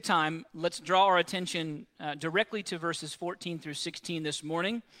Time, let's draw our attention directly to verses 14 through 16 this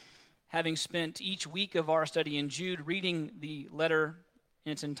morning, having spent each week of our study in Jude reading the letter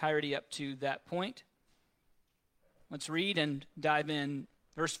in its entirety up to that point. Let's read and dive in.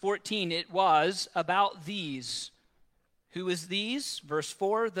 Verse 14, it was about these. Who is these? Verse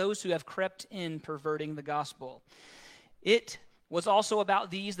 4, those who have crept in perverting the gospel. It was also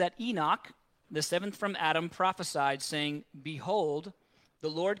about these that Enoch, the seventh from Adam, prophesied, saying, Behold, the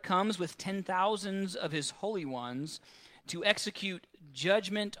Lord comes with 10,000s of his holy ones to execute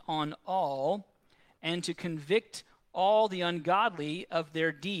judgment on all and to convict all the ungodly of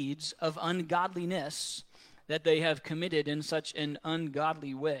their deeds of ungodliness that they have committed in such an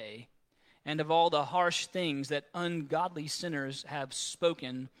ungodly way, and of all the harsh things that ungodly sinners have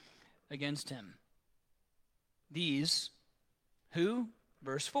spoken against him. These, who,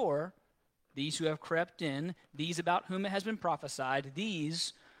 verse 4, these who have crept in, these about whom it has been prophesied,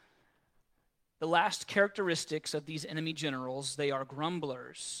 these, the last characteristics of these enemy generals, they are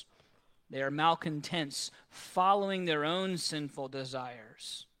grumblers. They are malcontents, following their own sinful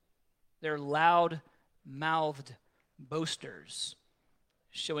desires. They're loud-mouthed boasters,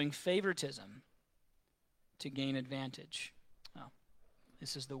 showing favoritism to gain advantage. Oh,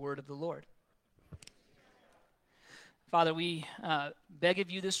 this is the word of the Lord. Father, we beg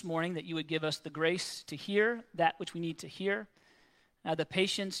of you this morning that you would give us the grace to hear that which we need to hear, the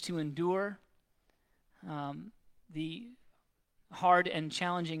patience to endure the hard and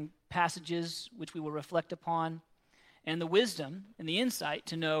challenging passages which we will reflect upon, and the wisdom and the insight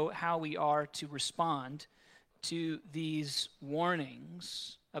to know how we are to respond to these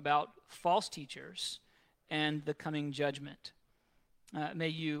warnings about false teachers and the coming judgment. May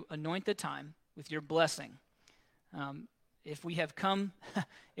you anoint the time with your blessing. If we have come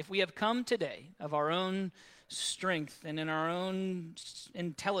today of our own strength and in our own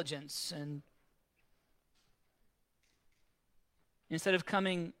intelligence, and instead of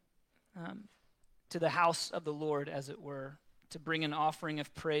coming to the house of the Lord, as it were, to bring an offering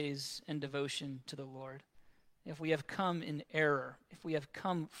of praise and devotion to the Lord, if we have come in error, if we have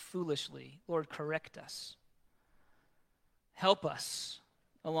come foolishly, Lord, correct us. Help us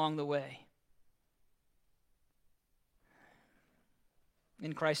along the way.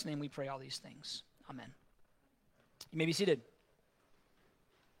 In Christ's name we pray all these things. Amen. You may be seated.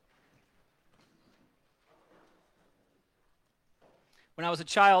 When I was a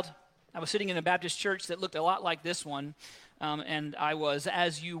child, I was sitting in a Baptist church that looked a lot like this one, and I was,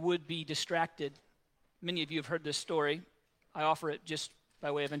 as you would be, distracted. Many of you have heard this story. I offer it just by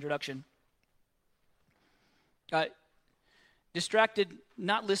way of introduction. Distracted,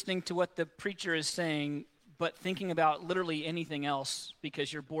 not listening to what the preacher is saying, but thinking about literally anything else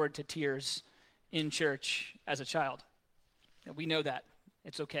because you're bored to tears in church as a child. We know that.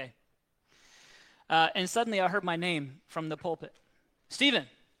 It's okay. And suddenly I heard my name from the pulpit. Stephen,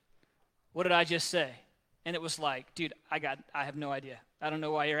 what did I just say? And it was like, dude, I have no idea. I don't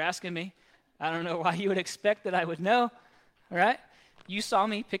know why you're asking me. I don't know why you would expect that I would know. All right? You saw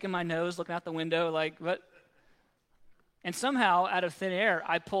me picking my nose, looking out the window, like, what? And somehow, out of thin air,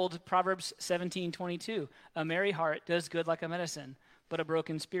 I pulled Proverbs 17:22. A merry heart does good like a medicine, but a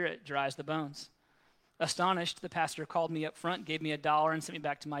broken spirit dries the bones. Astonished, the pastor called me up front, gave me $1, and sent me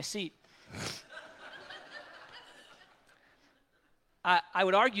back to my seat. I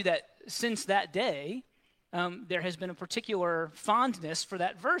would argue that since that day, there has been a particular fondness for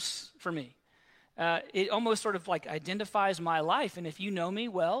that verse for me. It almost sort of like identifies my life. And if you know me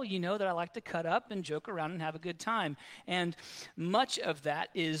well, you know that I like to cut up and joke around and have a good time. And much of that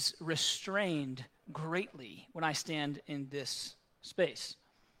is restrained greatly when I stand in this space.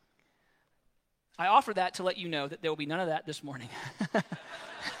 I offer that to let you know that there will be none of that this morning.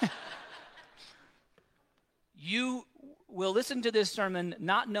 You will listen to this sermon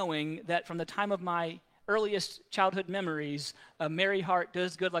not knowing that from the time of my earliest childhood memories, a merry heart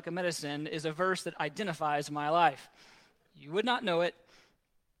does good like a medicine is a verse that identifies my life. You would not know it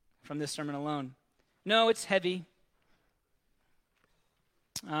from this sermon alone. No, it's heavy.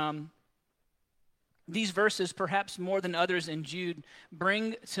 These verses, perhaps more than others in Jude,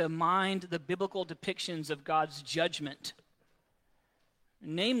 bring to mind the biblical depictions of God's judgment,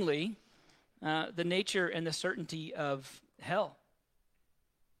 namely, the nature and the certainty of hell.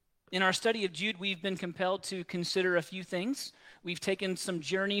 In our study of Jude, we've been compelled to consider a few things. We've taken some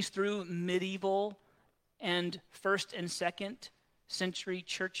journeys through medieval and first and second century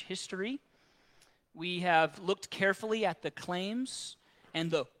church history. We have looked carefully at the claims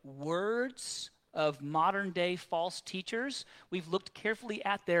and the words of modern-day false teachers. We've looked carefully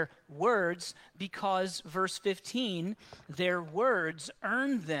at their words because, verse 15, their words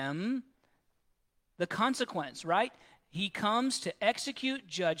earn them the consequence, right? He comes to execute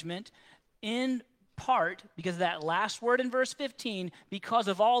judgment in part because of that last word in verse 15, because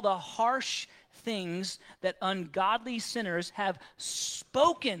of all the harsh things that ungodly sinners have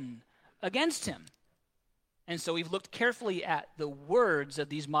spoken against him. And so we've looked carefully at the words of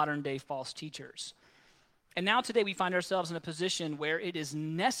these modern-day false teachers. And now today we find ourselves in a position where it is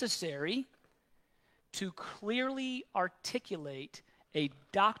necessary to clearly articulate a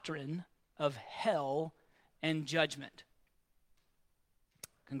doctrine of hell and judgment.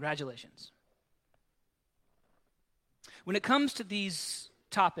 Congratulations. When it comes to these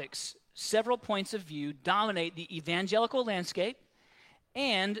topics, several points of view dominate the evangelical landscape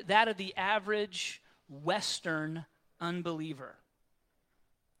and that of the average Western unbeliever.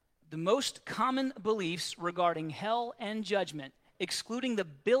 The most common beliefs regarding hell and judgment, excluding the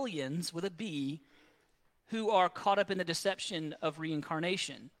billions with a B who are caught up in the deception of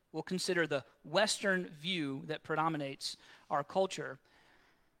reincarnation, we'll consider the Western view that predominates our culture.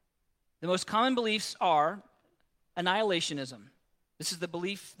 The most common beliefs are annihilationism. This is the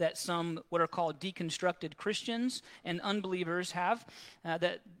belief that some what are called deconstructed Christians and unbelievers have,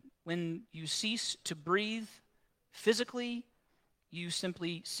 that when you cease to breathe physically, you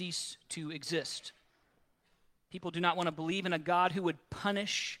simply cease to exist. People do not want to believe in a God who would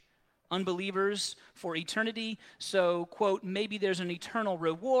punish unbelievers for eternity. So, quote, maybe there's an eternal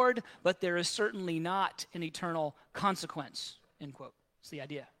reward, but there is certainly not an eternal consequence, end quote. That's the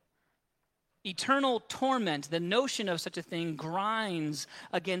idea. Eternal torment, the notion of such a thing, grinds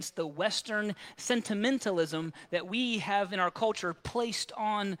against the Western sentimentalism that we have in our culture placed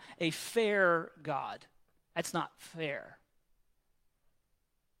on a fair God. That's not fair.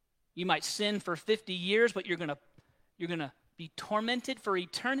 You might sin for 50 years, but you're going to be tormented for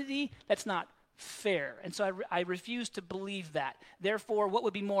eternity. That's not fair. And so I refuse to believe that. Therefore, what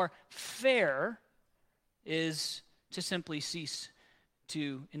would be more fair is to simply cease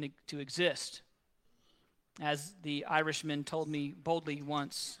to exist. As the Irishman told me boldly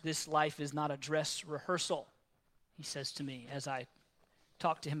once, this life is not a dress rehearsal, he says to me as I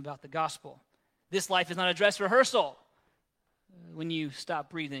talk to him about the gospel. This life is not a dress rehearsal. When you stop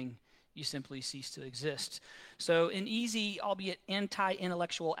breathing, you simply cease to exist. So an easy, albeit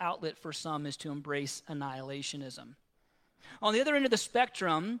anti-intellectual outlet for some is to embrace annihilationism. On the other end of the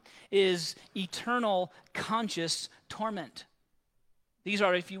spectrum is eternal conscious torment. These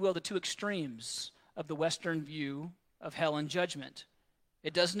are, if you will, the two extremes of the Western view of hell and judgment.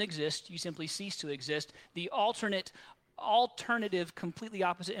 It doesn't exist. You simply cease to exist. The alternative, completely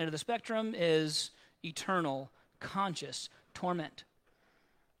opposite end of the spectrum is eternal conscious torment.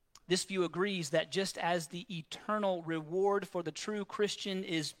 This view agrees that just as the eternal reward for the true Christian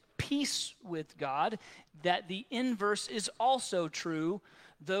is peace with God, that the inverse is also true.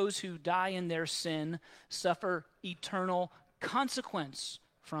 Those who die in their sin suffer eternal consequence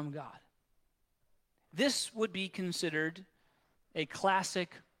from God. This would be considered a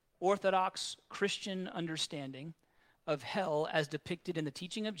classic Orthodox Christian understanding of hell as depicted in the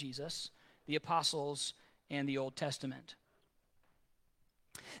teaching of Jesus, the apostles, and the Old Testament.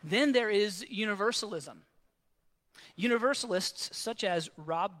 Then there is universalism. Universalists such as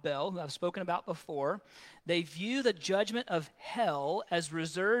Rob Bell, who I've spoken about before, they view the judgment of hell as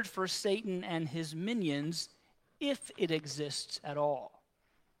reserved for Satan and his minions if it exists at all.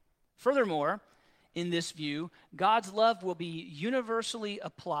 Furthermore, in this view, God's love will be universally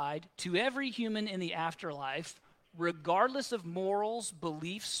applied to every human in the afterlife, regardless of morals,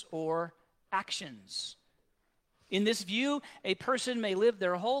 beliefs, or actions. In this view, a person may live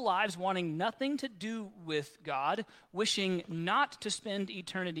their whole lives wanting nothing to do with God, wishing not to spend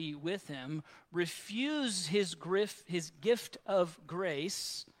eternity with him, refuse his gift of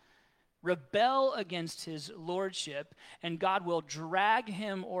grace, rebel against his lordship, and God will drag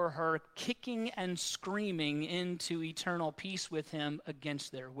him or her kicking and screaming into eternal peace with him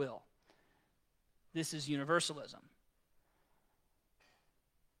against their will. This is universalism.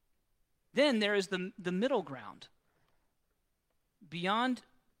 Then there is the middle ground. Beyond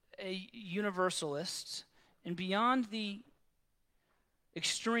a universalist and beyond the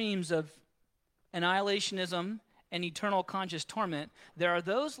extremes of annihilationism and eternal conscious torment, there are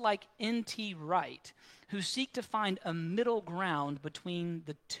those like N.T. Wright who seek to find a middle ground between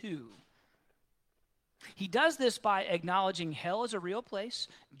the two. He does this by acknowledging hell as a real place,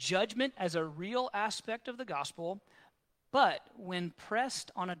 judgment as a real aspect of the gospel, but when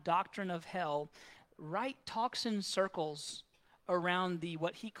pressed on a doctrine of hell, Wright talks in circles around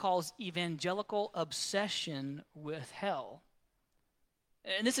what he calls evangelical obsession with hell.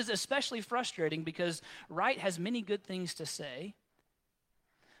 And this is especially frustrating because Wright has many good things to say,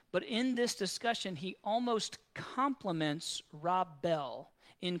 but in this discussion, he almost compliments Rob Bell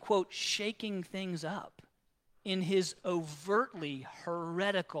in, quote, shaking things up in his overtly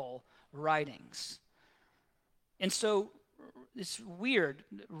heretical writings. And so it's weird.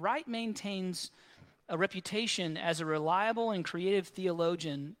 Wright maintains a reputation as a reliable and creative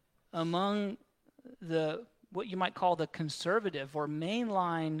theologian among what you might call the conservative or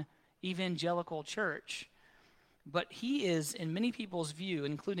mainline evangelical church. But he is, in many people's view,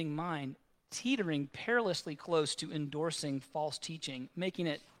 including mine, teetering perilously close to endorsing false teaching, making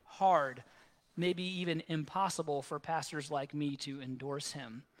it hard, maybe even impossible for pastors like me to endorse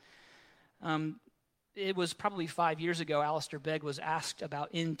him. It was probably 5 years ago, Alistair Begg was asked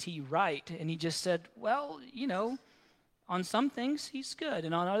about N.T. Wright, and he just said, well, on some things he's good,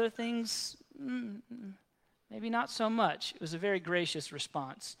 and on other things, maybe not so much. It was a very gracious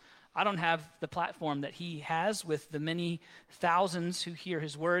response. I don't have the platform that he has with the many thousands who hear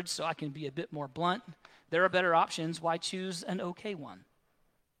his words, so I can be a bit more blunt. There are better options. Why choose an okay one?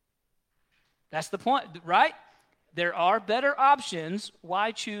 That's the point, right? There are better options.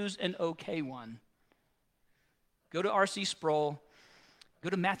 Why choose an okay one? Go to R.C. Sproul. Go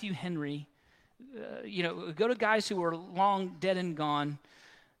to Matthew Henry. Go to guys who are long dead and gone,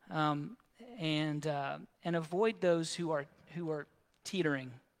 and avoid those who are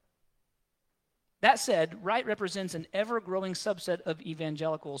teetering. That said, Wright represents an ever-growing subset of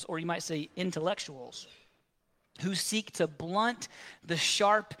evangelicals, or you might say intellectuals, who seek to blunt the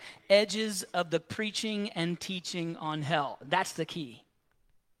sharp edges of the preaching and teaching on hell. That's the key.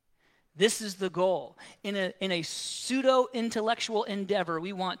 This is the goal. In a pseudo-intellectual endeavor,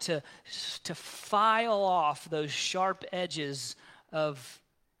 we want to file off those sharp edges of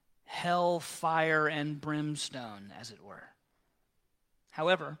hell, fire, and brimstone, as it were.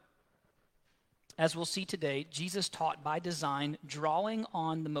 However, as we'll see today, Jesus taught by design, drawing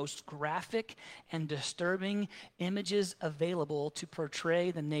on the most graphic and disturbing images available to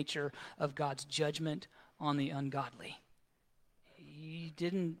portray the nature of God's judgment on the ungodly. He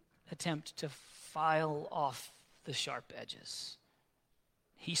didn't attempt to file off the sharp edges.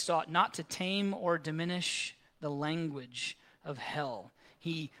 He sought not to tame or diminish the language of hell.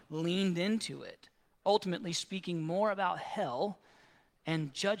 He leaned into it, ultimately speaking more about hell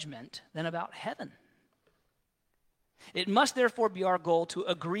and judgment than about heaven. It must therefore be our goal to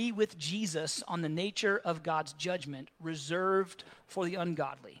agree with Jesus on the nature of God's judgment reserved for the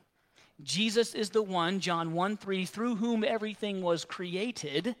ungodly. Jesus is the one, John 1:3, through whom everything was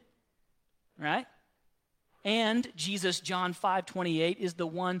created, right? And Jesus, John 5:28, is the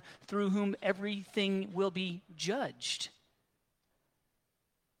one through whom everything will be judged.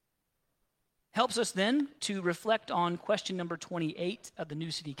 Helps us then to reflect on question number 28 of the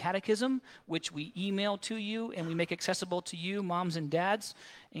New City Catechism, which we email to you and we make accessible to you, moms and dads,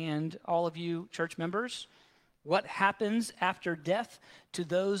 and all of you church members. What happens after death to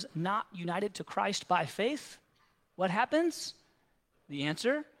those not united to Christ by faith? What happens? The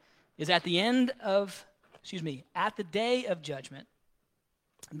answer is at the day of judgment,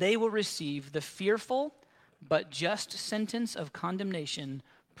 they will receive the fearful but just sentence of condemnation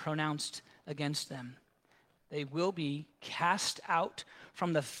pronounced against them. They will be cast out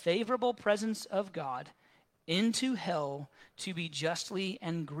from the favorable presence of God into hell to be justly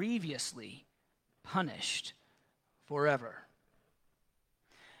and grievously punished forever.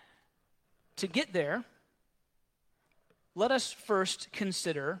 To get there, let us first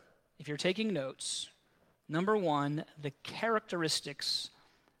consider, if you're taking notes, number one, the characteristics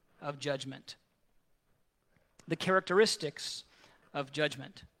of judgment. The characteristics of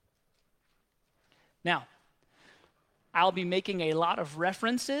judgment. Now, I'll be making a lot of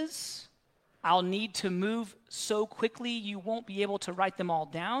references. I'll need to move so quickly you won't be able to write them all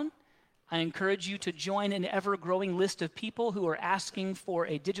down. I encourage you to join an ever-growing list of people who are asking for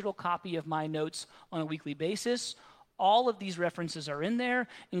a digital copy of my notes on a weekly basis. All of these references are in there,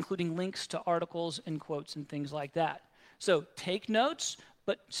 including links to articles and quotes and things like that. So take notes,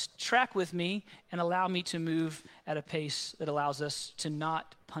 but track with me and allow me to move at a pace that allows us to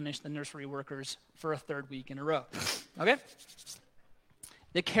not punish the nursery workers for a third week in a row. Okay?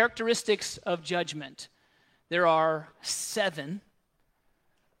 The characteristics of judgment. There are 7.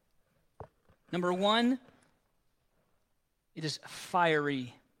 Number 1, it is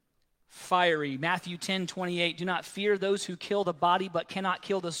fiery. Fiery. Matthew 10:28. Do not fear those who kill the body but cannot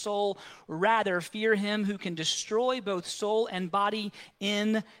kill the soul. Rather, fear him who can destroy both soul and body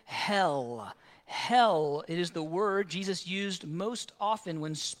in hell. hell. It is the word Jesus used most often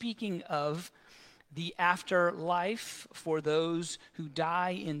when speaking of the afterlife for those who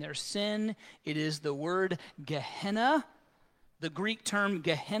die in their sin. It is the word Gehenna. The Greek term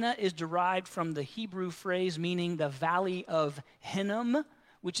Gehenna is derived from the Hebrew phrase meaning the valley of Hinnom,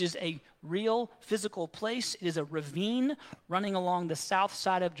 which is a real physical place. It is a ravine running along the south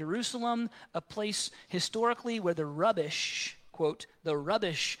side of Jerusalem, a place historically where the rubbish, quote, the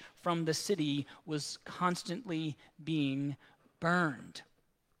rubbish from the city was constantly being burned.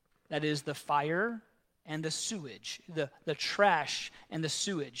 That is, the fire and the sewage, the trash and the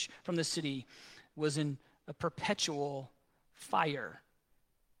sewage from the city was in a perpetual fire.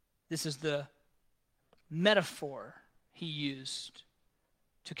 This is the metaphor he used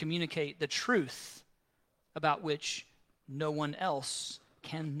to communicate the truth about which no one else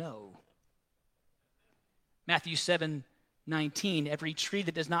can know. Matthew 7:19, every tree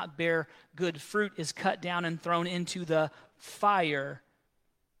that does not bear good fruit is cut down and thrown into the fire.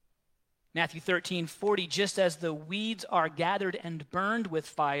 Matthew 13:40, just as the weeds are gathered and burned with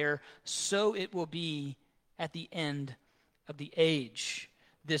fire, so it will be at the end of the age.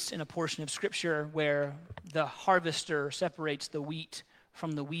 This in a portion of Scripture where the harvester separates the wheat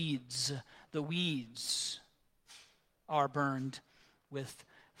from the weeds. The weeds are burned with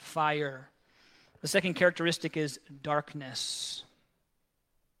fire. The second characteristic is darkness.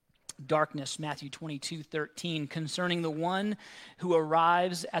 Darkness, Matthew 22:13, concerning the one who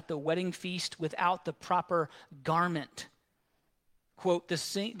arrives at the wedding feast without the proper garment. Quote,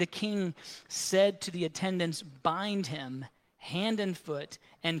 the king said to the attendants, bind him hand and foot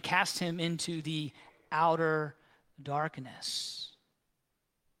and cast him into the outer darkness.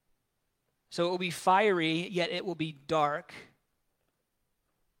 So it will be fiery, yet it will be dark.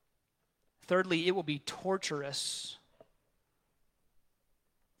 Thirdly, it will be torturous.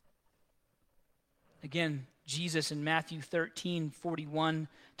 Again, Jesus in Matthew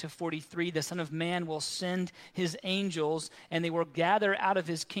 13:41-43, the Son of Man will send his angels, and they will gather out of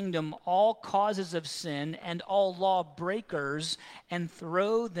his kingdom all causes of sin and all lawbreakers and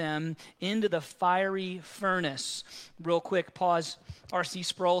throw them into the fiery furnace. Real quick, pause. R.C.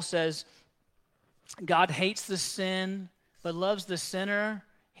 Sproul says, God hates the sin, but loves the sinner.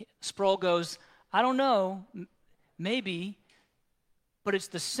 Sproul goes, I don't know, maybe, but it's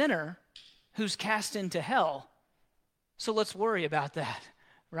the sinner who's cast into hell. So let's worry about that,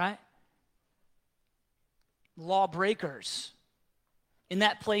 right? Lawbreakers. In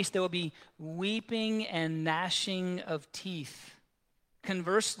that place, there will be weeping and gnashing of teeth.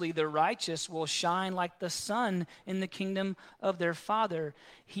 Conversely, the righteous will shine like the sun in the kingdom of their Father.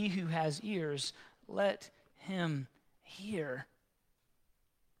 He who has ears, let him hear.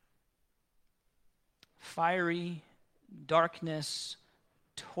 Fiery, darkness,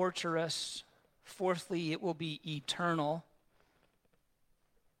 torturous. Fourthly, it will be eternal.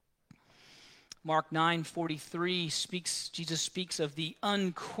 Mark 9:43 Jesus speaks of the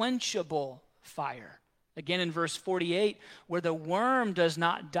unquenchable fire. Again in verse 48, where the worm does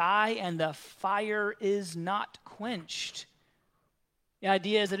not die and the fire is not quenched. The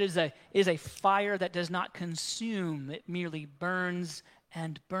idea is that it is a fire that does not consume. It merely burns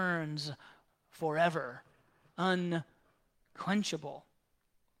and burns forever. Unquenchable.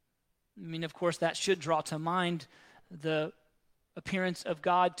 I mean, of course, that should draw to mind the appearance of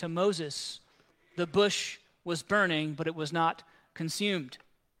God to Moses. The bush was burning, but it was not consumed.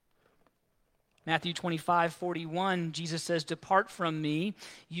 Matthew 25:41, Jesus says, depart from me,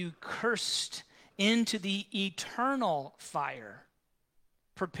 you cursed, into the eternal fire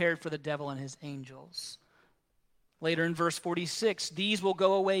prepared for the devil and his angels. Later in verse 46, these will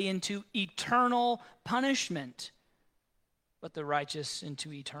go away into eternal punishment, but the righteous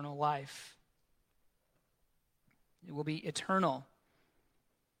into eternal life. It will be eternal,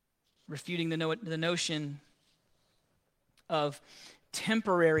 refuting the notion of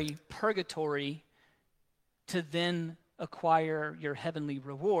temporary purgatory to then acquire your heavenly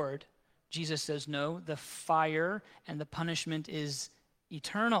reward. Jesus says, no, the fire and the punishment is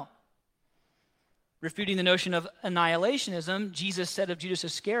eternal. Refuting the notion of annihilationism, Jesus said of Judas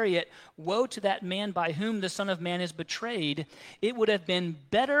Iscariot, woe to that man by whom the Son of Man is betrayed. It would have been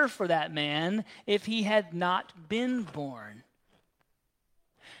better for that man if he had not been born.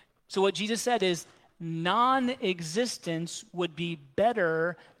 So what Jesus said is non-existence would be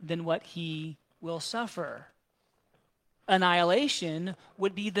better than what he will suffer. Annihilation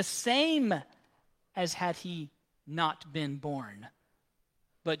would be the same as had he not been born.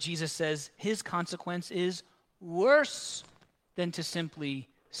 But Jesus says his consequence is worse than to simply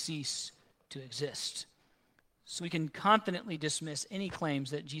cease to exist. So we can confidently dismiss any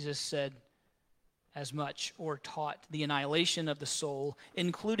claims that Jesus said as much or taught the annihilation of the soul,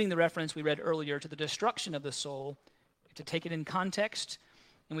 including the reference we read earlier to the destruction of the soul, to take it in context,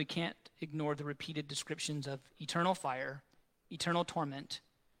 and we can't ignore the repeated descriptions of eternal fire, eternal torment,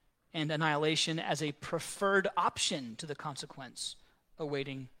 and annihilation as a preferred option to the consequence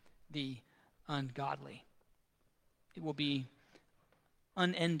awaiting the ungodly. It will be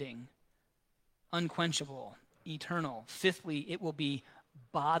unending, unquenchable, eternal. Fifthly, it will be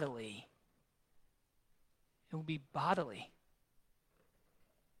bodily. It will be bodily.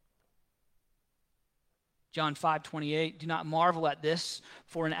 John 5:28, do not marvel at this,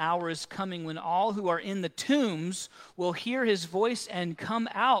 for an hour is coming when all who are in the tombs will hear his voice and come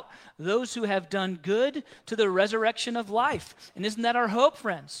out, those who have done good to the resurrection of life. And isn't that our hope,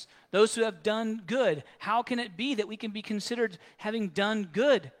 friends? Those who have done good. How can it be that we can be considered having done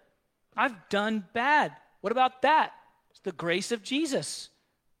good? I've done bad. What about that? It's the grace of Jesus.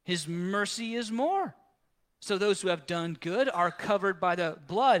 His mercy is more. So those who have done good are covered by the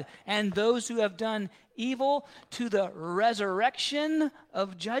blood, and those who have done evil to the resurrection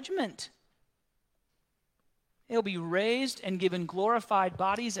of judgment. They'll be raised and given glorified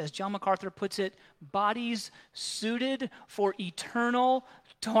bodies, as John MacArthur puts it, bodies suited for eternal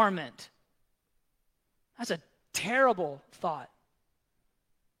torment. That's a terrible thought.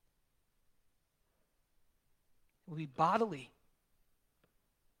 It will be bodily.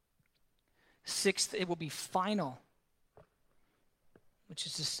 Sixth, it will be final, which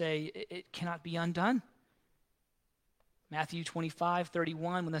is to say, it cannot be undone. Matthew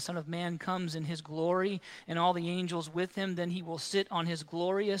 25:31, when the Son of Man comes in his glory and all the angels with him, then he will sit on his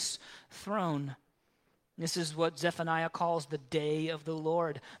glorious throne. This is what Zephaniah calls the day of the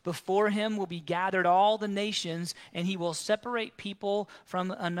Lord. Before him will be gathered all the nations, and he will separate people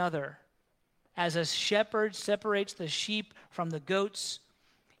from another. As a shepherd separates the sheep from the goats,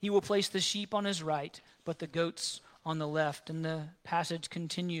 he will place the sheep on his right, but the goats on the left. And the passage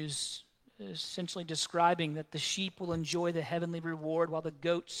continues, essentially describing that the sheep will enjoy the heavenly reward, while the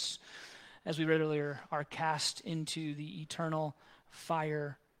goats, as we read earlier, are cast into the eternal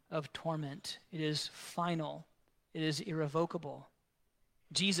fire of torment. It is final. It is irrevocable.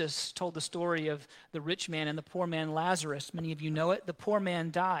 Jesus told the story of the rich man and the poor man Lazarus. Many of you know it. The poor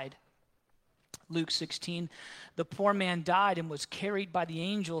man died. Luke 16, the poor man died and was carried by the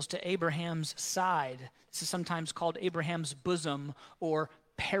angels to Abraham's side. This is sometimes called Abraham's bosom, or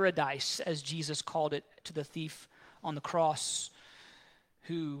paradise, as Jesus called it to the thief on the cross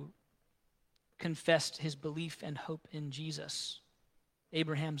who confessed his belief and hope in Jesus.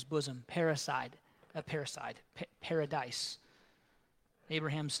 Abraham's bosom, paradise,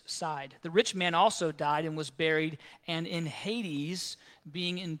 Abraham's side. The rich man also died and was buried, and in Hades,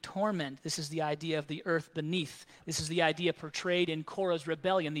 being in torment. This is the idea of the earth beneath. This is the idea portrayed in Korah's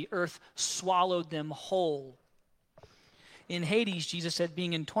rebellion. The earth swallowed them whole. In Hades, Jesus said,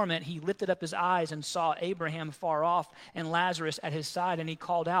 being in torment, he lifted up his eyes and saw Abraham far off and Lazarus at his side, and he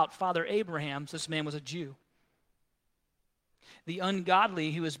called out, Father Abraham. So this man was a Jew. The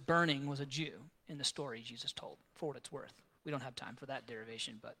ungodly who was burning was a Jew in the story Jesus told, for what it's worth. We don't have time for that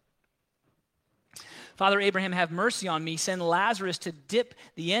derivation, but Father Abraham, have mercy on me. Send Lazarus to dip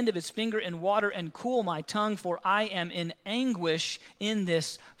the end of his finger in water and cool my tongue, for I am in anguish in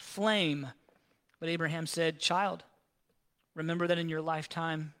this flame. But Abraham said, Child, remember that in your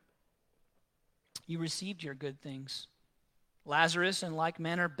lifetime you received your good things. Lazarus in like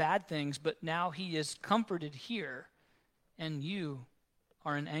manner bad things, but now he is comforted here, and you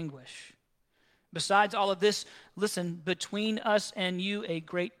are in anguish. Besides all of this, listen, between us and you a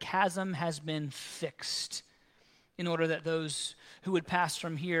great chasm has been fixed, in order that those who would pass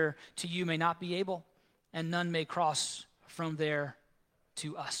from here to you may not be able, and none may cross from there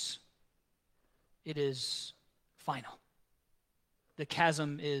to us. It is final. The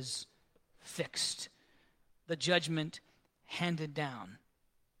chasm is fixed. The judgment handed down.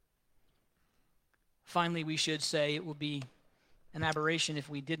 Finally, we should say it will be an aberration if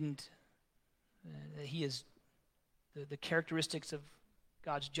we didn't. He is, the characteristics of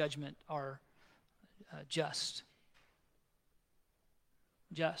God's judgment are just.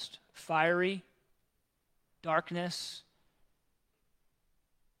 Just. Fiery, darkness.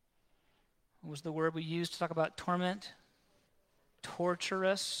 What was the word we used to talk about torment?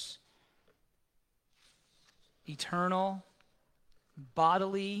 Torturous, eternal,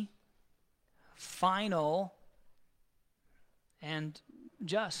 bodily, final, and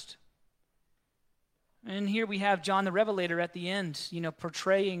just. And here we have John the Revelator at the end,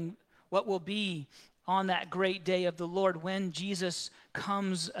 portraying what will be on that great day of the Lord when Jesus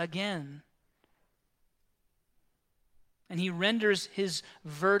comes again. And he renders his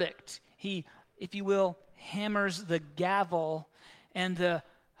verdict. He if you will, hammers the gavel, and the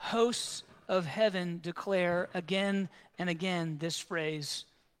hosts of heaven declare again and again this phrase,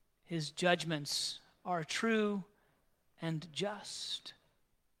 his judgments are true and just.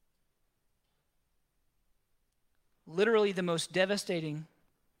 Literally the most devastating,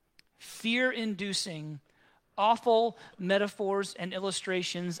 fear-inducing, awful metaphors and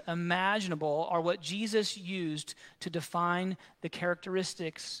illustrations imaginable are what Jesus used to define the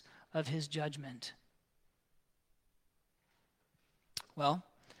characteristics of his judgment. Well,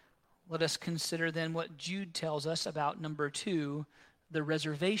 let us consider then what Jude tells us about number 2, the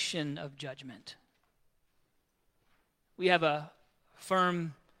reservation of judgment. We have a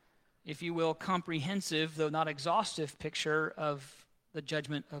firm, if you will, comprehensive, though not exhaustive picture of the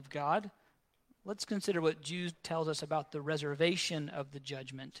judgment of God. Let's consider what Jude tells us about the reservation of the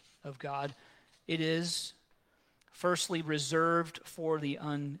judgment of God. It is, firstly, reserved for the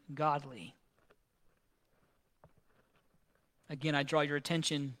ungodly. Again, I draw your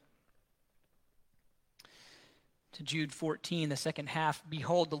attention to Jude 14, the second half.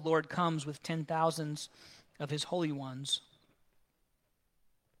 Behold, the Lord comes with 10,000s of his holy ones.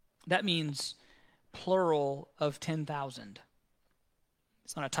 That means plural of 10,000.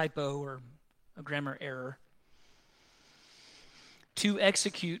 It's not a typo or a grammar error. To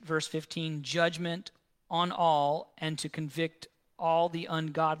execute, verse 15, judgment on all and to convict all the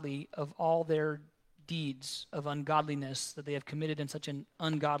ungodly of all their deeds of ungodliness that they have committed in such an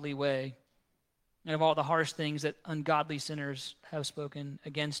ungodly way, and of all the harsh things that ungodly sinners have spoken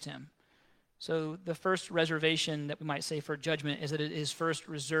against him. So the first reservation that we might say for judgment is that it is first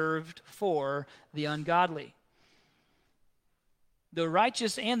reserved for the ungodly. The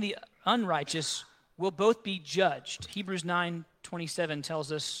righteous and the unrighteous will both be judged. Hebrews 9:27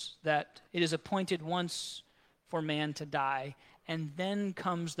 tells us that it is appointed once for man to die, and then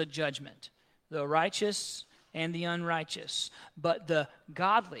comes the judgment, the righteous and the unrighteous. But the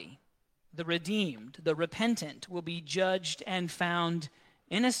godly, the redeemed, the repentant will be judged and found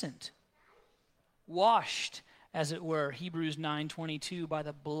innocent, washed, as it were, Hebrews 9:22, by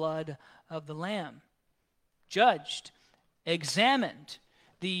the blood of the Lamb. Judged, examined,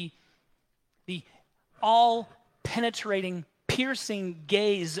 the all-penetrating, piercing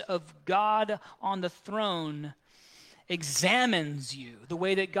gaze of God on the throne examines you, the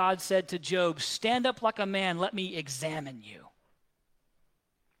way that God said to Job, stand up like a man, let me examine you.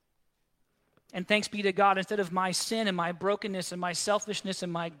 And thanks be to God, instead of my sin and my brokenness and my selfishness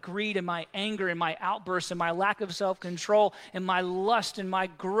and my greed and my anger and my outbursts and my lack of self-control and my lust and my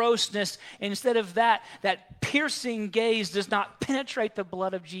grossness, instead of that piercing gaze does not penetrate the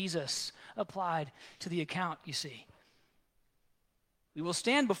blood of Jesus applied to the account, you see. We will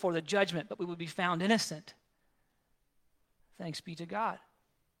stand before the judgment, but we will be found innocent. Thanks be to God.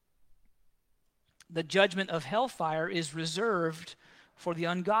 The judgment of hellfire is reserved for the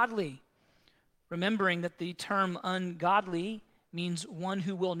ungodly. Remembering that the term ungodly means one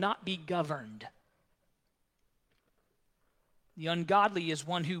who will not be governed. The ungodly is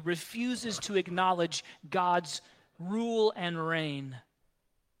one who refuses to acknowledge God's rule and reign.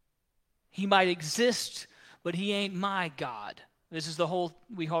 He might exist, but he ain't my God. This is the whole,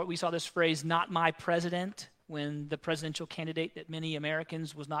 we saw this phrase, not my president, when the presidential candidate that many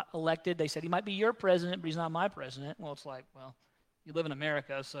Americans was not elected. They said, he might be your president, but he's not my president. Well, it's like, well, you live in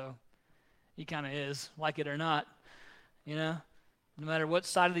America, so he kind of is, like it or not, you know. No matter what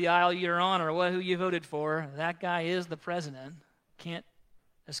side of the aisle you're on or who you voted for, that guy is the president. Can't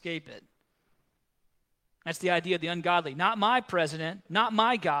escape it. That's the idea of the ungodly. Not my president, not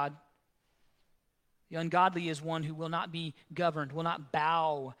my God. The ungodly is one who will not be governed, will not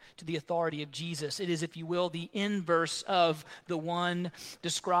bow to the authority of Jesus. It is, if you will, the inverse of the one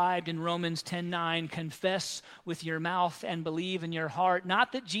described in Romans 10:9. Confess with your mouth and believe in your heart,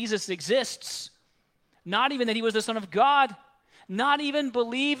 not that Jesus exists, not even that he was the Son of God, not even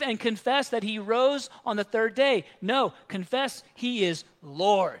believe and confess that he rose on the third day. No, confess he is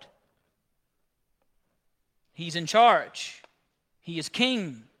Lord. He's in charge. He is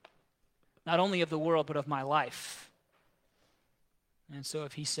king. Not only of the world, but of my life. And so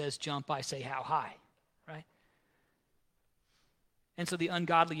if he says jump, I say how high, right? And so the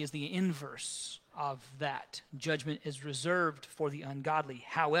ungodly is the inverse of that. Judgment is reserved for the ungodly.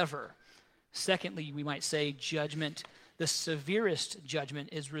 However, secondly, we might say judgment, the severest judgment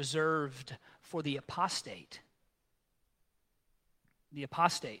is reserved for the apostate. The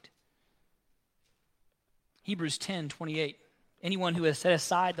apostate. Hebrews 10:28. Anyone who has set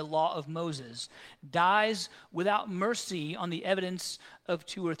aside the law of Moses dies without mercy on the evidence of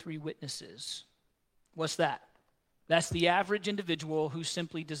 2 or 3 witnesses. What's that? That's the average individual who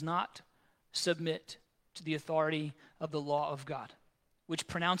simply does not submit to the authority of the law of God, which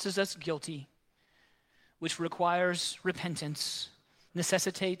pronounces us guilty, which requires repentance,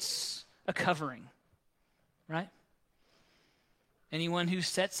 necessitates a covering, right? Anyone who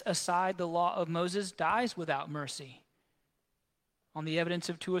sets aside the law of Moses dies without mercy on the evidence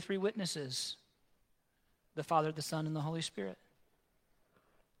of 2 or 3 witnesses, the Father, the Son, and the Holy Spirit.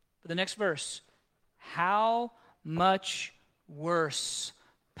 But the next verse, how much worse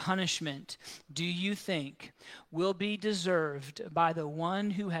punishment do you think will be deserved by the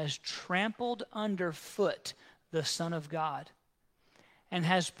one who has trampled underfoot the Son of God and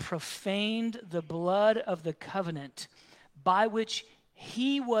has profaned the blood of the covenant by which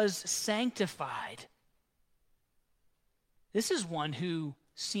he was sanctified? This is one who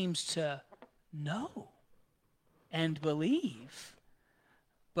seems to know and believe,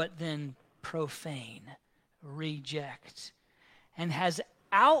 but then profane, reject, and has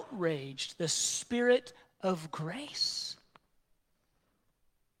outraged the Spirit of grace.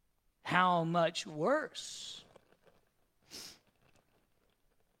 How much worse?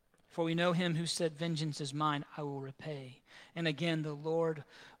 For we know him who said, "Vengeance is mine, I will repay." And again, the Lord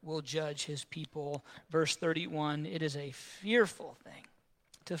will judge his people. Verse 31, it is a fearful thing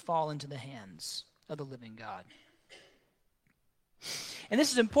to fall into the hands of the living God. And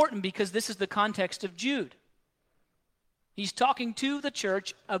this is important because this is the context of Jude. He's talking to the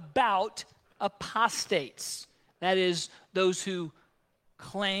church about apostates. That is, those who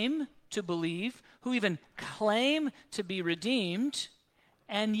claim to believe, who even claim to be redeemed,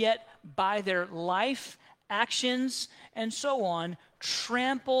 and yet by their life, actions, and so on,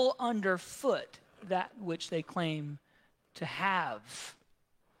 trample underfoot that which they claim to have.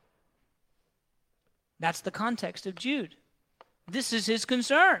 That's the context of Jude. This is his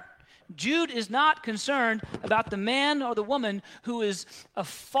concern. Jude is not concerned about the man or the woman who is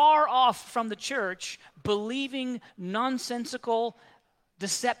afar off from the church, believing nonsensical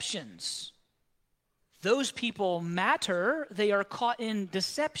deceptions. Those people matter. They are caught in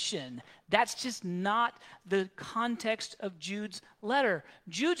deception. That's just not the context of Jude's letter.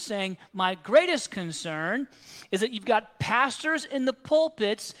 Jude's saying, my greatest concern is that you've got pastors in the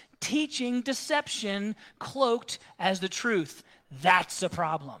pulpits teaching deception cloaked as the truth. That's a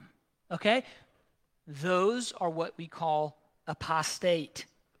problem. Okay? Those are what we call apostate.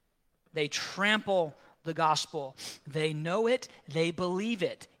 They trample the gospel. They know it. They believe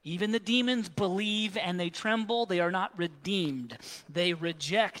it. Even the demons believe and they tremble. They are not redeemed. They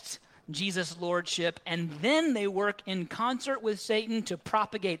reject Jesus' lordship, and then they work in concert with Satan to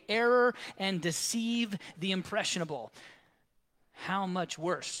propagate error and deceive the impressionable. How much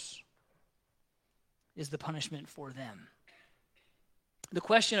worse is the punishment for them? The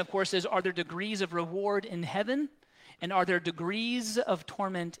question, of course, is, are there degrees of reward in heaven, and are there degrees of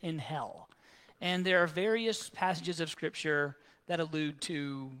torment in hell? And there are various passages of Scripture that allude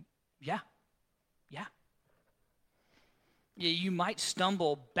to, yeah. You might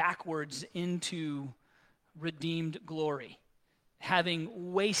stumble backwards into redeemed glory,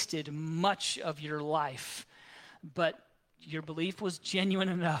 having wasted much of your life, but your belief was genuine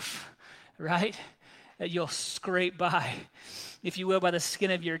enough, right? That you'll scrape by, if you will, by the skin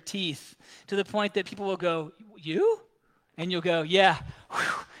of your teeth, to the point that people will go, you? And you'll go, yeah,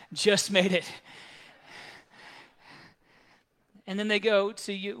 whew, just made it. And then they go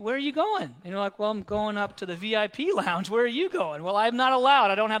to you, where are you going? And you're like, well, I'm going up to the VIP lounge. Where are you going? Well, I'm not allowed.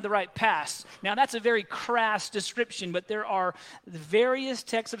 I don't have the right pass. Now, that's a very crass description, but there are various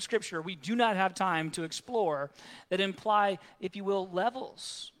texts of Scripture we do not have time to explore that imply, if you will,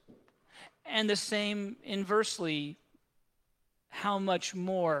 levels. And the same inversely, how much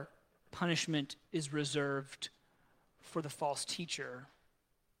more punishment is reserved for the false teacher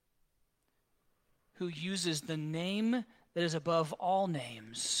who uses the name that is above all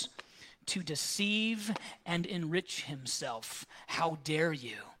names to deceive and enrich himself. How dare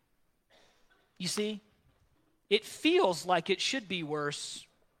you? You see, it feels like it should be worse.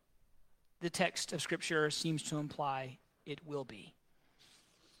 The text of Scripture seems to imply it will be.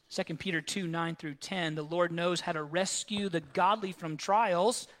 2 Peter 2, 9 through 10, the Lord knows how to rescue the godly from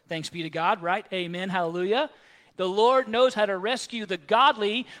trials. Thanks be to God, right? Amen, hallelujah. The Lord knows how to rescue the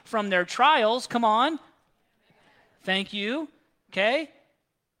godly from their trials. Come on. Thank you. Okay?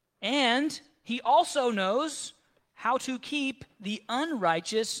 And he also knows how to keep the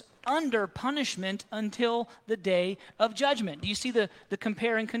unrighteous under punishment until the day of judgment. Do you see the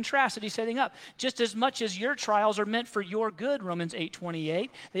compare and contrast that he's setting up? Just as much as your trials are meant for your good, Romans 8:28,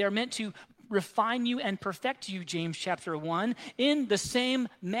 they are meant to refine you and perfect you, James chapter 1. In the same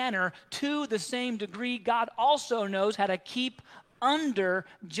manner, to the same degree, God also knows how to keep under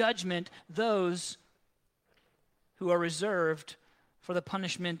judgment those who are reserved for the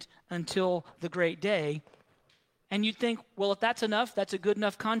punishment until the great day. And you'd think, well, if that's enough, that's a good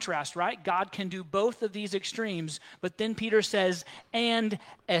enough contrast, right? God can do both of these extremes. But then Peter says, and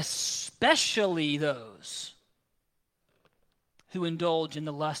especially those who indulge in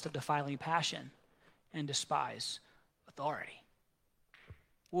the lust of defiling passion and despise authority.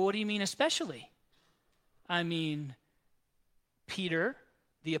 Well, what do you mean especially? I mean, Peter,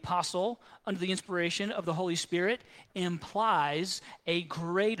 the apostle, under the inspiration of the Holy Spirit, implies a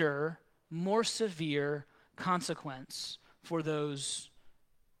greater, more severe consequence for those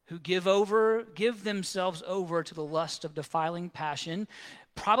who give themselves over to the lust of defiling passion,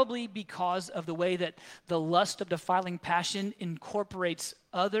 probably because of the way that the lust of defiling passion incorporates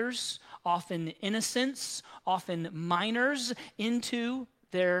others, often innocents, often minors, into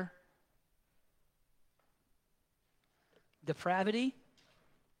their depravity,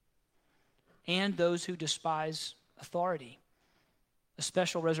 and those who despise authority. A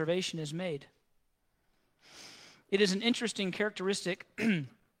special reservation is made. It is an interesting characteristic,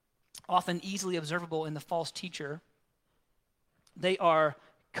 often easily observable in the false teacher. They are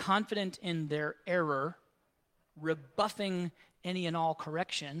confident in their error, rebuffing any and all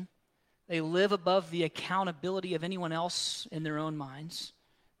correction. They live above the accountability of anyone else in their own minds.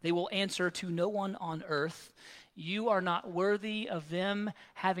 They will answer to no one on earth. You are not worthy of them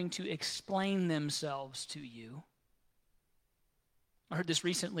having to explain themselves to you. I heard this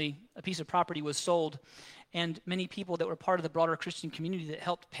recently. A piece of property was sold, and many people that were part of the broader Christian community that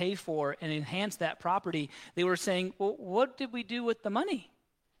helped pay for and enhance that property, they were saying, well, what did we do with the money?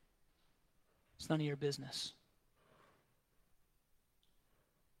 It's none of your business.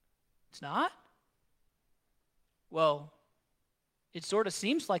 It's not? Well, it sort of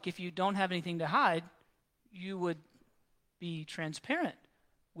seems like if you don't have anything to hide, you would be transparent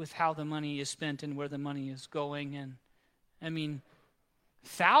with how the money is spent and where the money is going. And I mean,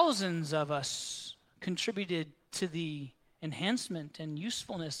 thousands of us contributed to the enhancement and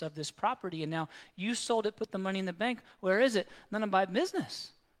usefulness of this property, and now you sold it, put the money in the bank. Where is it? None of my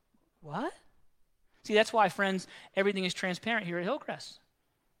business. What? See, that's why, friends, everything is transparent here at Hillcrest.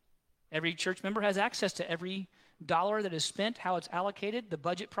 Every church member has access to every dollar that is spent, how it's allocated. The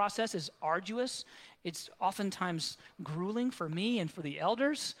budget process is arduous. It's oftentimes grueling for me and for the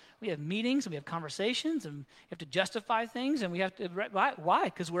elders. We have meetings and we have conversations and we have to justify things, and we have to, why?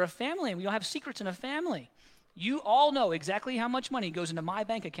 Because we're a family and we don't have secrets in a family. You all know exactly how much money goes into my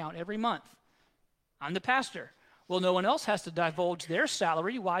bank account every month. I'm the pastor. Well, no one else has to divulge their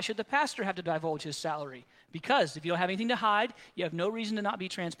salary. Why should the pastor have to divulge his salary? Because if you don't have anything to hide, you have no reason to not be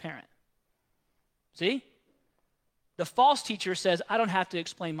transparent. See? The false teacher says, I don't have to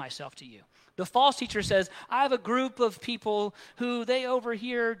explain myself to you. The false teacher says, I have a group of people who they over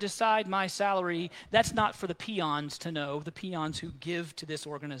here decide my salary. That's not for the peons to know, the peons who give to this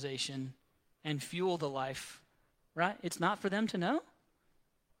organization and fuel the life, right? It's not for them to know.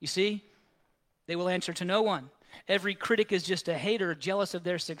 You see, they will answer to no one. Every critic is just a hater, jealous of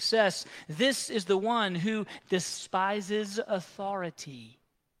their success. This is the one who despises authority.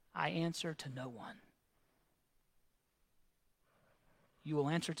 I answer to no one. You will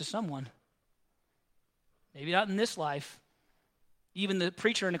answer to someone. Maybe not in this life. Even the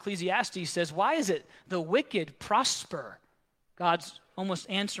preacher in Ecclesiastes says, why is it the wicked prosper? God's almost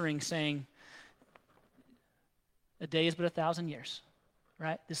answering, saying, a day is but 1,000 years,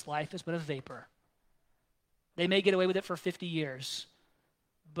 right? This life is but a vapor. They may get away with it for 50 years,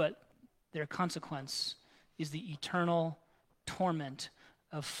 but their consequence is the eternal torment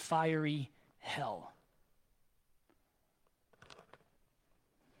of fiery hell.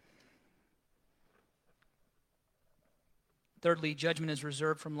 Thirdly, judgment is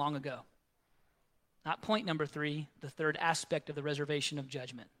reserved from long ago. Not point number 3, the third aspect of the reservation of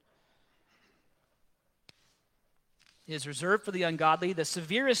judgment. It is reserved for the ungodly. The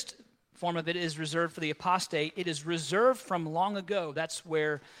severest form of it is reserved for the apostate. It is reserved from long ago. That's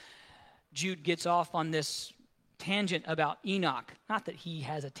where Jude gets off on this tangent about Enoch. Not that he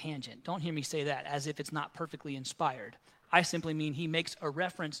has a tangent. Don't hear me say that as if it's not perfectly inspired. I simply mean he makes a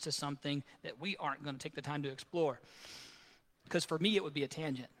reference to something that we aren't going to take the time to explore. Because for me, it would be a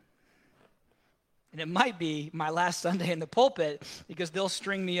tangent. And it might be my last Sunday in the pulpit because they'll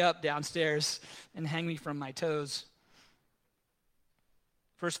string me up downstairs and hang me from my toes.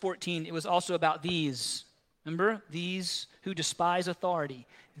 Verse 14, it was also about these. Remember? These who despise authority.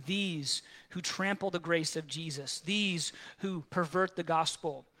 These who trample the grace of Jesus. These who pervert the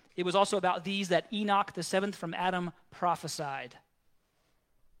gospel. It was also about these that Enoch, the seventh from Adam, prophesied.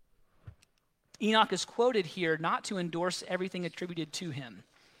 Enoch is quoted here not to endorse everything attributed to him.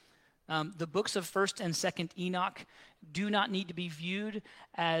 The books of 1st and 2nd Enoch do not need to be viewed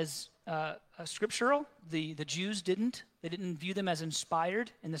as scriptural. The Jews didn't. They didn't view them as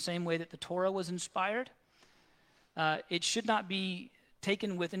inspired in the same way that the Torah was inspired. It should not be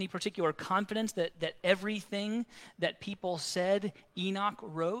taken with any particular confidence that everything that people said Enoch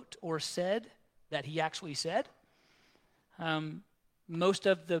wrote or said, that he actually said. Most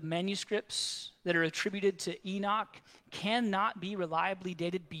of the manuscripts that are attributed to Enoch cannot be reliably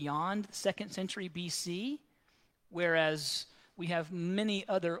dated beyond the 2nd century BC, whereas we have many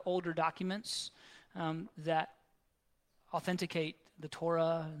other older documents that authenticate the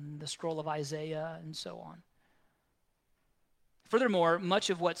Torah and the scroll of Isaiah and so on. Furthermore, much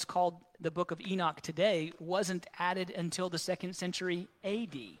of what's called the book of Enoch today wasn't added until the 2nd century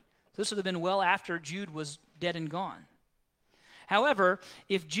AD. So this would have been well after Jude was dead and gone. However,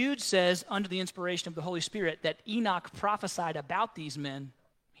 if Jude says, under the inspiration of the Holy Spirit, that Enoch prophesied about these men,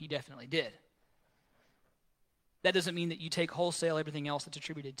 he definitely did. That doesn't mean that you take wholesale everything else that's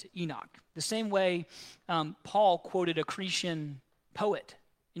attributed to Enoch. The same way Paul quoted a Cretan poet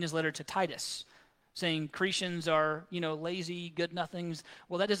in his letter to Titus, saying Cretans are, lazy, good-nothings.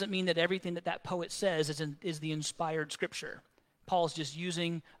 Well, that doesn't mean that everything that poet says is the inspired scripture. Paul's just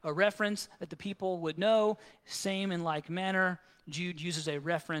using a reference that the people would know. Same in like manner, Jude uses a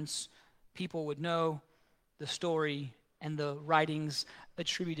reference people would know, the story and the writings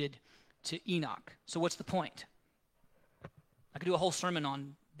attributed to Enoch. So what's the point? I could do a whole sermon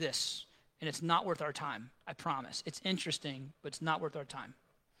on this, and it's not worth our time, I promise. It's interesting, but it's not worth our time.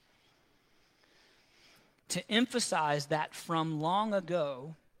 To emphasize that from long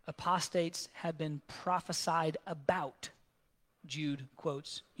ago, apostates have been prophesied about, Jude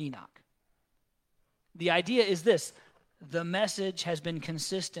quotes Enoch. The idea is this: the message has been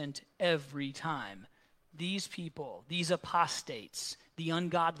consistent every time. These people, these apostates, the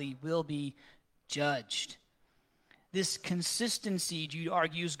ungodly will be judged. This consistency, Jude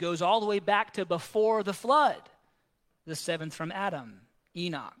argues, goes all the way back to before the flood, the seventh from Adam,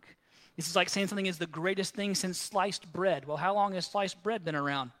 Enoch. This is like saying something is the greatest thing since sliced bread. Well, how long has sliced bread been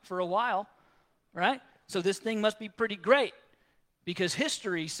around? For a while, right? So this thing must be pretty great because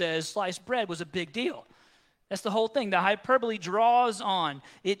history says sliced bread was a big deal. That's the whole thing. The hyperbole draws on.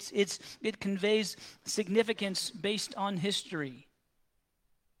 It conveys significance based on history.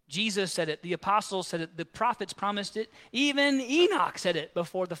 Jesus said it. The apostles said it. The prophets promised it. Even Enoch said it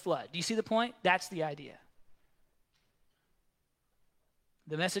before the flood. Do you see the point? That's the idea.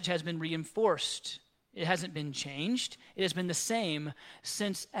 The message has been reinforced. It hasn't been changed. It has been the same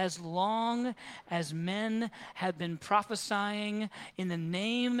since as long as men have been prophesying in the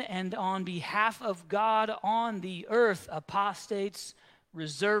name and on behalf of God on the earth. Apostates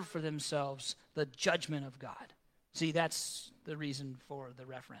reserve for themselves the judgment of God. See, that's the reason for the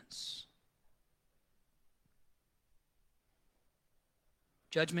reference.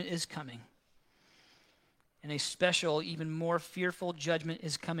 Judgment is coming. And a special, even more fearful judgment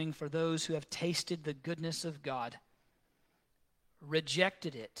is coming for those who have tasted the goodness of God,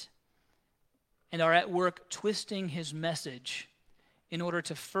 rejected it, and are at work twisting his message in order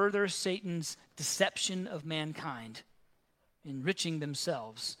to further Satan's deception of mankind, enriching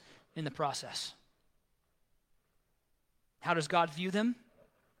themselves in the process. How does God view them?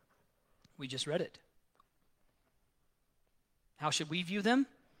 We just read it. How should we view them?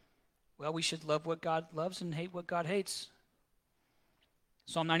 Well, we should love what God loves and hate what God hates.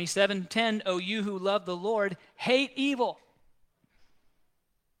 Psalm 97:10, O you who love the Lord, hate evil.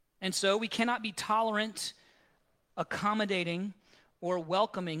 And so we cannot be tolerant, accommodating, or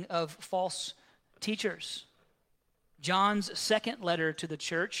welcoming of false teachers. John's second letter to the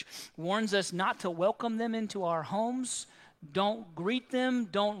church warns us not to welcome them into our homes. Don't greet them.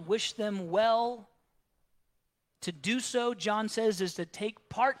 Don't wish them well. To do so, John says, is to take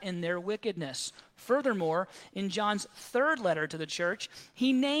part in their wickedness. Furthermore, in John's third letter to the church,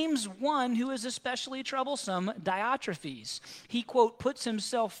 he names one who is especially troublesome, Diotrephes. He, quote, puts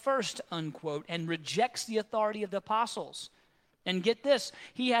himself first, unquote, and rejects the authority of the apostles. And get this,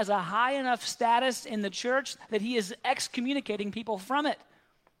 he has a high enough status in the church that he is excommunicating people from it.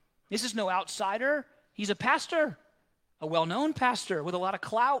 This is no outsider. He's a pastor, a well-known pastor with a lot of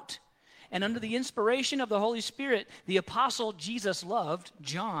clout. And under the inspiration of the Holy Spirit, the apostle Jesus loved,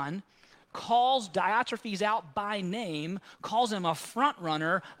 John, calls Diotrephes out by name, calls him a front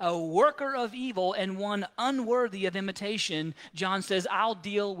runner, a worker of evil, and one unworthy of imitation. John says, I'll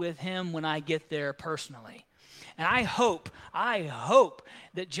deal with him when I get there personally. And I hope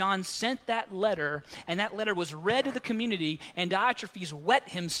that John sent that letter, and that letter was read to the community, and Diotrephes wet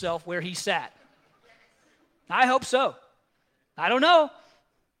himself where he sat. I hope so. I don't know,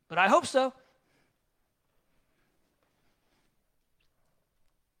 but I hope so.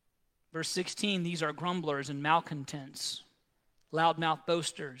 Verse 16, these are grumblers and malcontents, loudmouth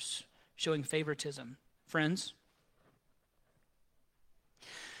boasters, showing favoritism. Friends,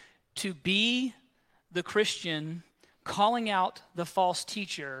 to be the Christian calling out the false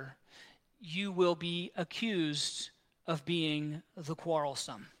teacher, you will be accused of being the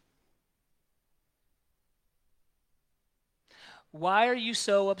quarrelsome. Why are you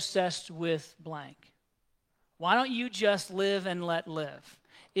so obsessed with blank? Why don't you just live and let live?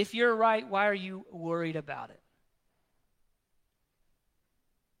 If you're right, why are you worried about it?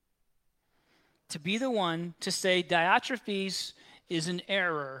 To be the one to say Diotrephes is an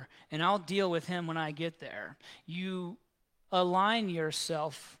error and I'll deal with him when I get there. You align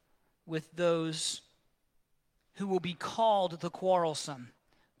yourself with those who will be called the quarrelsome.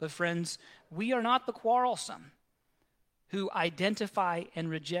 But friends, we are not the quarrelsome who identify and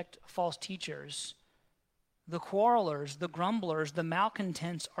reject false teachers. The quarrelers, the grumblers, the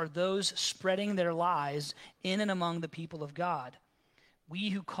malcontents are those spreading their lies in and among the people of God. We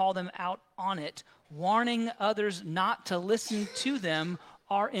who call them out on it, warning others not to listen to them,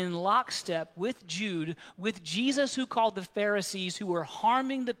 are in lockstep with Jude, with Jesus who called the Pharisees who were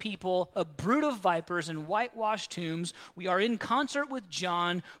harming the people a brood of vipers and whitewashed tombs. We are in concert with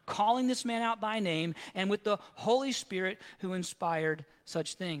John, calling this man out by name, and with the Holy Spirit who inspired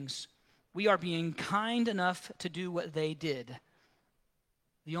such things. We are being kind enough to do what they did.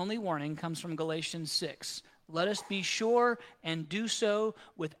 The only warning comes from Galatians 6. Let us be sure and do so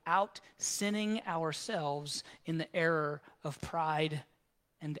without sinning ourselves in the error of pride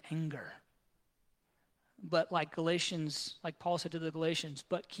and anger. But like Paul said to the Galatians,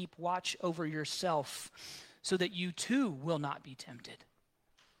 but keep watch over yourself so that you too will not be tempted.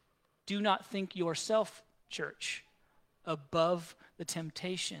 Do not think yourself, church, above the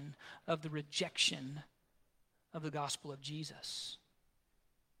temptation of the rejection of the gospel of Jesus.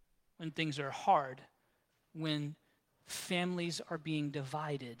 When things are hard, when families are being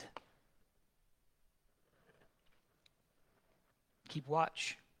divided, keep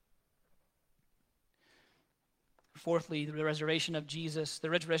watch. Fourthly, the resurrection of Jesus, the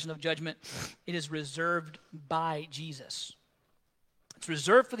resurrection of judgment, it is reserved by Jesus. It's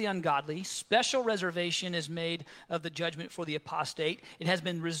reserved for the ungodly. Special reservation is made of the judgment for the apostate. It has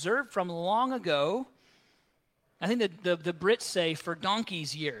been reserved from long ago. I think the Brits say for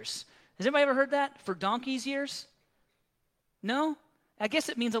donkey's years. Has anybody ever heard that? For donkey's years? No? I guess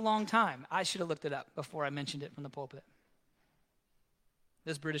it means a long time. I should have looked it up before I mentioned it from the pulpit.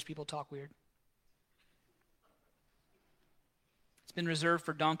 Those British people talk weird. It's been reserved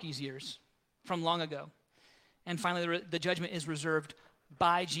for donkey's years from long ago. And finally, the judgment is reserved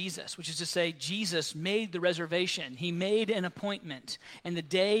by Jesus, which is to say, Jesus made the reservation. He made an appointment, and the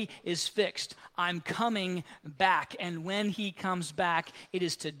day is fixed. I'm coming back, and when he comes back, it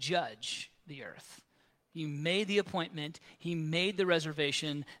is to judge the earth. He made the appointment. He made the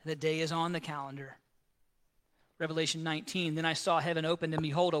reservation. The day is on the calendar. Revelation 19, then I saw heaven opened, and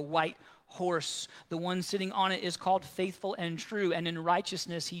behold, a white horse. The one sitting on it is called Faithful and True, and in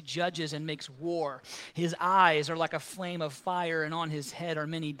righteousness he judges and makes war. His eyes are like a flame of fire, and on his head are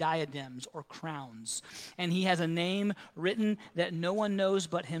many diadems or crowns. And he has a name written that no one knows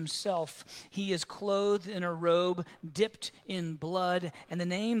but himself. He is clothed in a robe dipped in blood, and the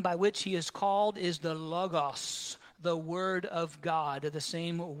name by which he is called is the Logos, the Word of God, the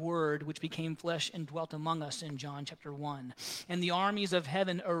same Word which became flesh and dwelt among us in John chapter 1. And the armies of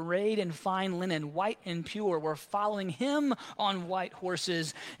heaven, arrayed in fine linen, white and pure, were following him on white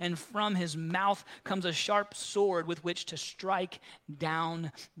horses, and from his mouth comes a sharp sword with which to strike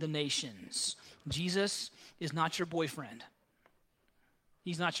down the nations. Jesus is not your boyfriend.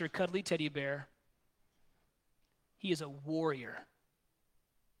 He's not your cuddly teddy bear. He is a warrior.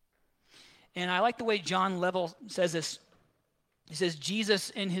 And I like the way John Level says this. He says,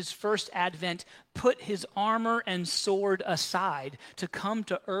 Jesus in his first advent put his armor and sword aside to come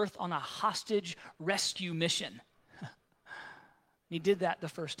to earth on a hostage rescue mission. He did that the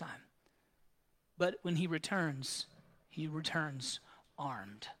first time. But when he returns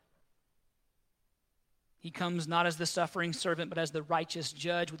armed. He comes not as the suffering servant, but as the righteous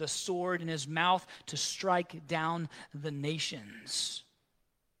judge with a sword in his mouth to strike down the nations.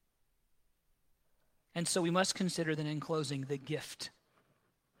 And so we must consider then in closing the gift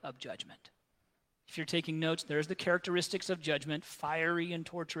of judgment. If you're taking notes, there's the characteristics of judgment, fiery and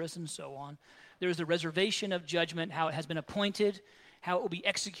torturous and so on. There's the reservation of judgment, how it has been appointed, how it will be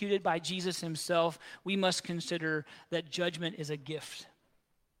executed by Jesus himself. We must consider that judgment is a gift.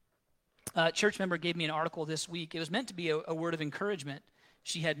 A church member gave me an article this week. It was meant to be a word of encouragement.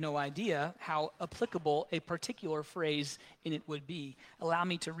 She had no idea how applicable a particular phrase in it would be. Allow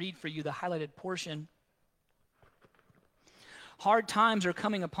me to read for you the highlighted portion. Hard times are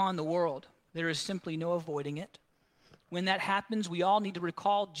coming upon the world. There is simply no avoiding it. When that happens, we all need to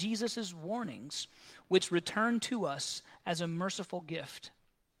recall Jesus' warnings, which return to us as a merciful gift.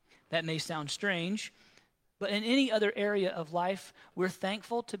 That may sound strange, but in any other area of life, we're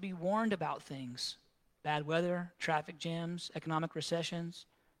thankful to be warned about things. Bad weather, traffic jams, economic recessions.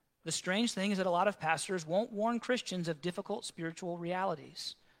 The strange thing is that a lot of pastors won't warn Christians of difficult spiritual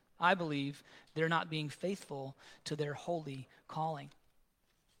realities. I believe they're not being faithful to their holy calling.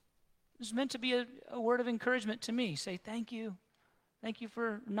 It's meant to be a word of encouragement to me. Say thank you. Thank you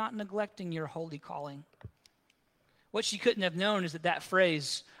for not neglecting your holy calling. What she couldn't have known is that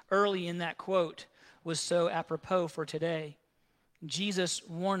phrase early in that quote was so apropos for today. Jesus'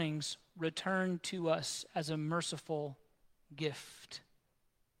 warnings return to us as a merciful gift.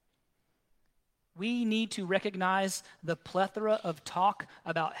 We need to recognize the plethora of talk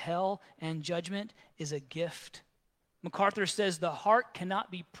about hell and judgment is a gift. MacArthur says the heart cannot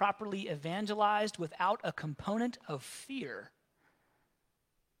be properly evangelized without a component of fear.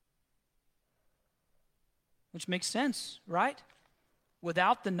 Which makes sense, right?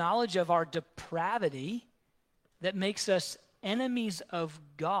 Without the knowledge of our depravity that makes us enemies of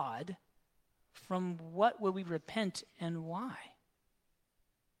God, from what would we repent and why?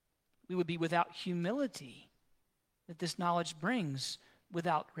 We would be without humility that this knowledge brings,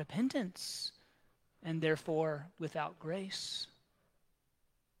 without repentance, and therefore without grace.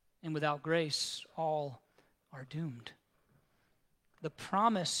 And without grace, all are doomed. The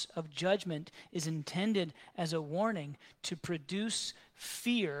promise of judgment is intended as a warning to produce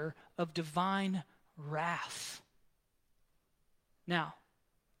fear of divine wrath. Now,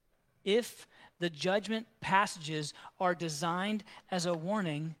 if the judgment passages are designed as a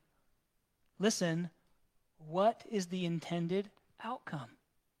warning, listen, what is the intended outcome?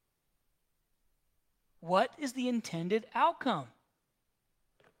 What is the intended outcome?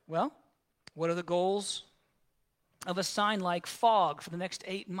 Well, what are the goals of a sign like fog for the next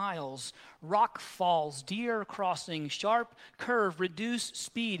 8 miles, rock falls, deer crossing, sharp curve, reduce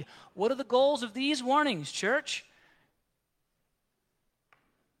speed? What are the goals of these warnings, church?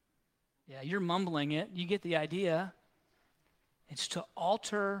 Yeah, you're mumbling it. You get the idea. It's to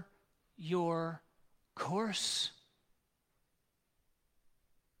alter your course.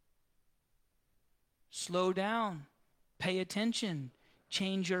 Slow down. Pay attention.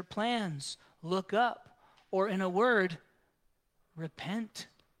 Change your plans. Look up. Or in a word, repent.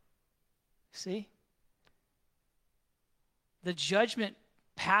 See? The judgment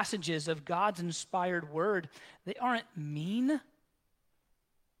passages of God's inspired word, they aren't mean.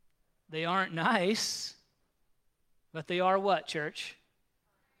 They aren't nice. But they are what, church?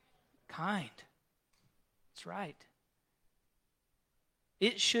 Kind. That's right.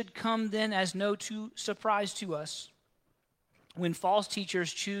 It should come then as no surprise to us when false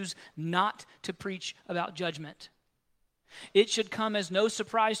teachers choose not to preach about judgment. It should come as no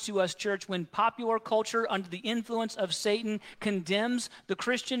surprise to us, church, when popular culture under the influence of Satan condemns the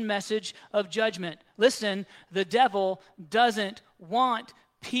Christian message of judgment. Listen, the devil doesn't want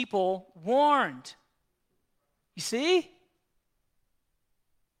people warned. You see?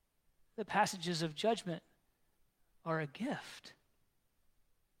 The passages of judgment are a gift.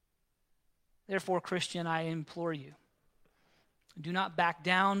 Therefore, Christian, I implore you, do not back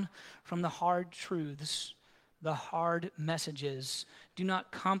down from the hard truths, the hard messages. Do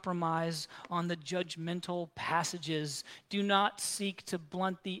not compromise on the judgmental passages. Do not seek to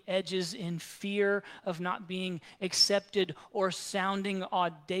blunt the edges in fear of not being accepted or sounding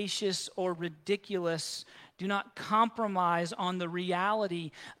audacious or ridiculous. Do not compromise on the reality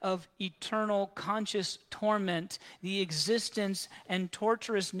of eternal conscious torment, the existence and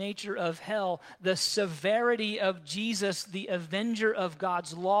torturous nature of hell, the severity of Jesus, the avenger of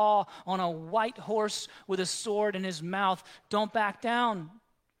God's law, on a white horse with a sword in his mouth. Don't back down,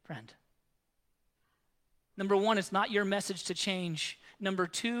 friend. Number one, it's not your message to change. Number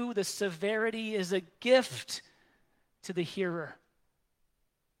two, the severity is a gift to the hearer,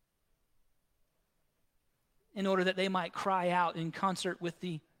 in order that they might cry out in concert with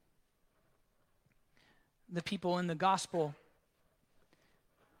the people in the gospel,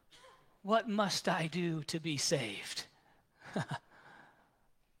 "What must I do to be saved?"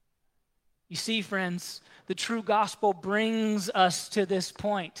 You see, friends, the true gospel brings us to this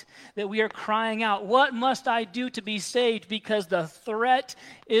point that we are crying out, "What must I do to be saved?" Because the threat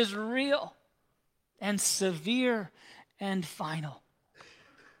is real and severe and final.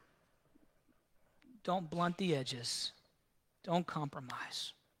 Don't blunt the edges. Don't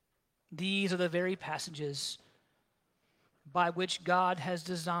compromise. These are the very passages by which God has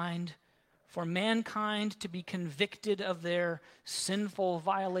designed for mankind to be convicted of their sinful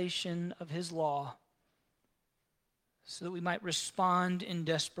violation of his law, so that we might respond in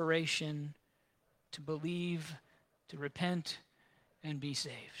desperation to believe, to repent, and be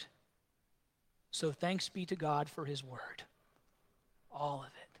saved. So thanks be to God for his word, all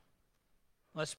of it.